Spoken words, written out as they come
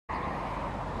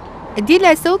Djela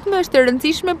e sotme është e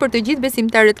rëndësishme për të gjithë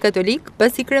besimtarët katolik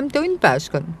pasi kremtojnë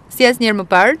Pashkën. Si asnjëherë më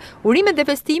parë, urimet dhe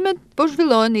festimet po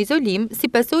zhvillohen në izolim si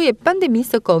pasojë e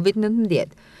pandemisë së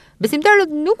Covid-19.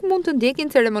 Besimtarët nuk mund të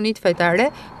ndjekin ceremonitë fetare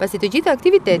pasi të gjitha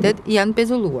aktivitetet janë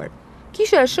pezulluar.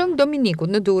 Kisha e Shën Dominikut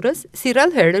në Durrës si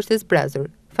rrallëherë është e zbrazur.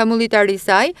 Famulitari i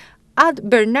saj, Ad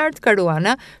Bernard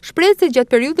Caruana, shpreh se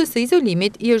gjatë periudhës së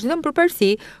izolimit i është dhënë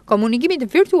përparësi komunikimit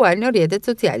virtual në rrjetet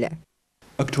sociale.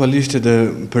 Aktualisht edhe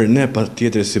për ne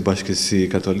patjetër si bashkësi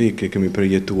katolike kemi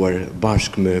përjetuar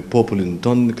bashkë me popullin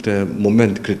tonë këtë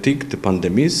moment kritik të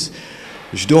pandemisë.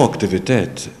 Çdo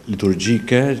aktivitet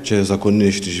liturgjike që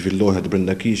zakonisht zhvillohet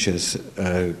brenda kishës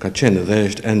ka qenë dhe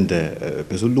është ende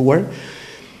pezulluar.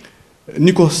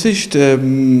 Njëkohësisht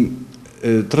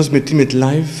transmitimet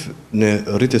live në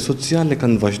rrjetet sociale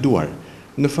kanë vazhduar.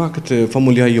 Në fakt,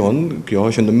 familja jonë, kjo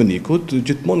është e Dominikut,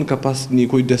 gjithmonë ka pas një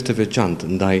kujdes të veçantë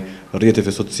ndaj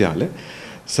rrjeteve sociale,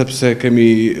 sepse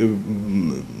kemi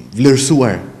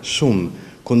vlerësuar shumë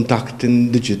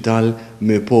kontaktin digital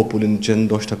me popullin që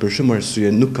ndoshta për shumë arsye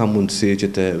nuk ka mundësi që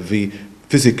të vi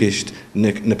fizikisht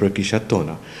nëpër kishat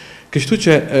tona. Kështu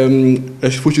që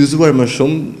është fuqizuar më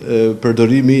shumë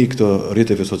përdorimi i këto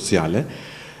rrjeteve sociale,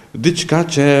 diçka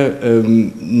që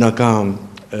na ka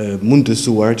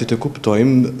mundësuar që të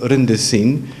kuptojmë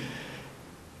rëndësinë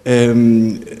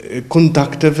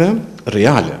kontakteve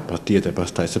reale, patjetër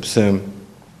pastaj, sepse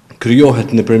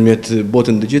krijohet nëpërmjet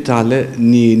botën digjitale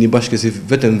një bashkësi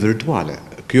vetëm virtuale.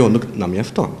 Kjo nuk na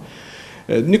mjafton.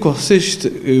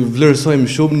 Njëkohësisht vlerësojmë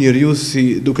shumë njeriu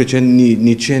si duke qenë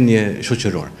një qenie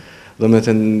shoqëror.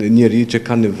 Domethënë njeriu që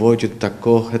ka nevojë që të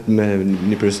takohet me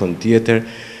një person tjetër,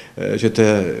 që të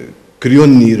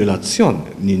krijon një relacion,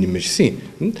 një miqësi.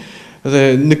 Dhe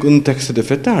në kontekstet e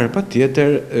fetar,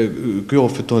 patjetër, kjo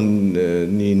fiton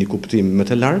një kuptim më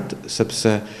të lartë,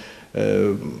 sepse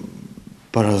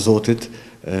para Zotit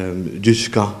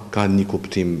gjithçka ka një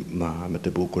kuptim më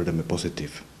të bukur dhe më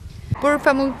pozitiv. Por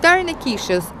famultarin e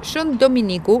kishës, Shën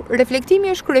Dominiku,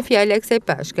 reflektimi është kryefjala e kësaj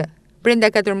Pashke.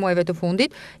 Brenda 4 muajve të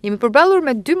fundit, jemi përballur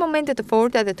me 2 momente të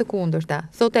forta dhe të kundërta,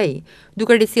 thot ai,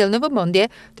 duke risjellë në vëmendje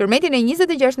tërmetin e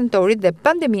 26 nëntorit dhe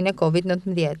pandeminë e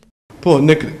Covid-19. Po,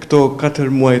 në këto 4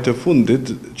 muaj të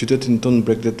fundit, qytetin tonë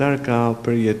bregdetar ka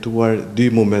përjetuar 2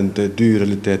 momente, 2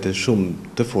 realitete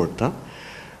shumë të forta,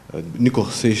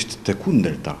 njëkohësisht të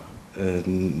kundërta.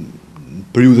 Në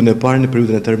periudhën e parë, në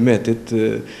periudhën e tërmetit,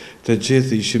 të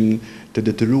gjithë ishim të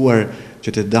detyruar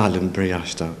që të dalëm për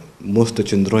jashtë, mos të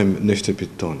qëndrojmë në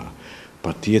shtëpitë tona.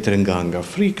 Patjetër nga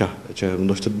frika, që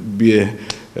ndoshta bie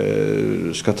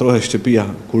shkatërrohet shtëpia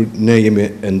kur ne jemi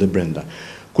ende brenda.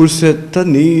 Kurse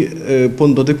tani po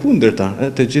ndodhet e kundërta,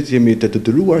 të gjithë jemi të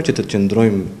detyruar që të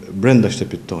qëndrojmë brenda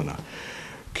shtëpitë tona.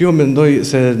 Kjo mendoj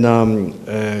se na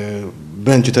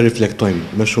bën që të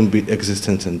reflektojmë më shumë mbi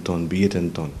ekzistencën tonë, mbi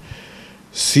jetën tonë.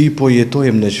 Si po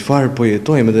jetojmë, në çfarë po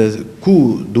jetojmë dhe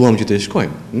ku duam që të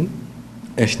shkojmë.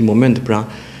 Është një moment pra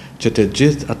që të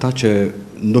gjithë ata që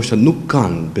ndoshta nuk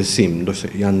kanë besim,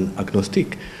 ndoshta janë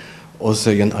agnostik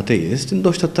ose janë ateist,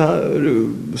 ndoshta ta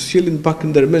sjellin pak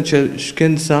ndërmend që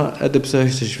shkenca, edhe pse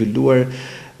është zhvilluar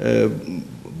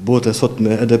bota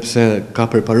sotme, edhe pse ka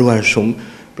përparuar shumë,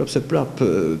 prapse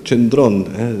qëndron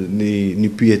një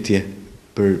pyetje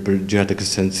për gjërat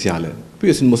ekzistenciale.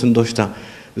 Pyesin mos ndoshta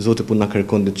Zoti po na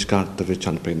kërkon diçka të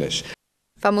veçantë prej nesh.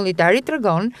 Famulitari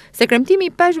tregon se kremtimi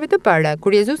i pashëve të para,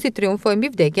 kur Jezusi triumfoi mbi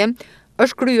vdekjen,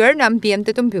 është kryer në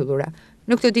ambiente të mbyllura.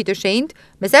 Në këtë ditë të shenjtë,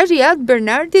 mesazhi i Ad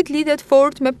Bernardit lidhet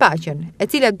fort me paqen, e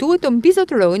cila duhet të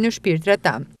mbizotërojë në shpirtrat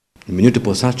tanë. Në mënyrë të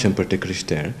posaçëm për të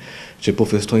krishterë që po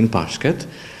festojnë Pashket,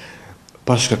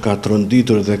 Pashka ka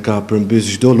tronditur dhe ka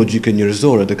përmbys çdo logjike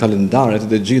njerëzore dhe kalendaret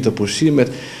dhe gjithë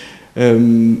pushimet.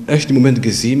 Është një moment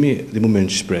gëzimi, një moment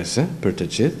shprese për të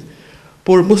gjithë.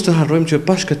 Por mos të harrojmë që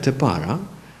Pashkat e para,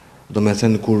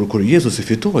 domethënë kur Jezusi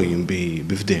fitoi mbi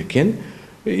vdekjen,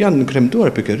 janë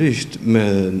kremtuar pikërisht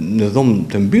në dhomë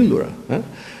të mbyllura.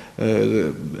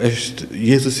 Është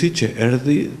Jezusi që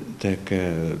erdhi tek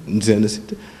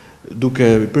nxënësit duke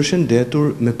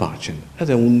përshëndetur me paqen.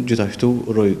 Edhe unë gjithashtu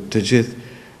uroj të gjithë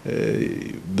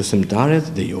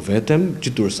besimtarët dhe jo vetëm,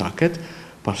 gjithursaket,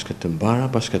 Pashket të mbara,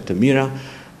 Pashket të mira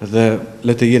dhe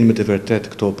le të jenë me të vërtet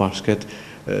këto Pashket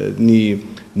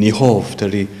një hovë të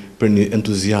ri për një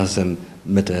entuziazëm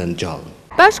me të ngjallë.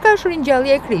 Pashka është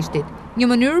ringjallja e Krishtit, një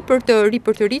mënyrë për të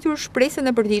ripërtëritur shpresën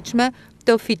e përditshme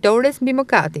të fitores mbi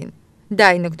mëkatin.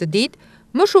 Ndaj në këtë ditë,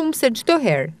 më shumë se çdo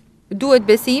herë, duhet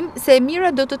besim se e mira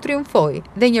do të triumfojë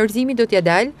dhe njerëzimi do t'ia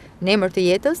dalë në emër të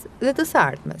jetës dhe të së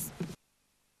ardhmes.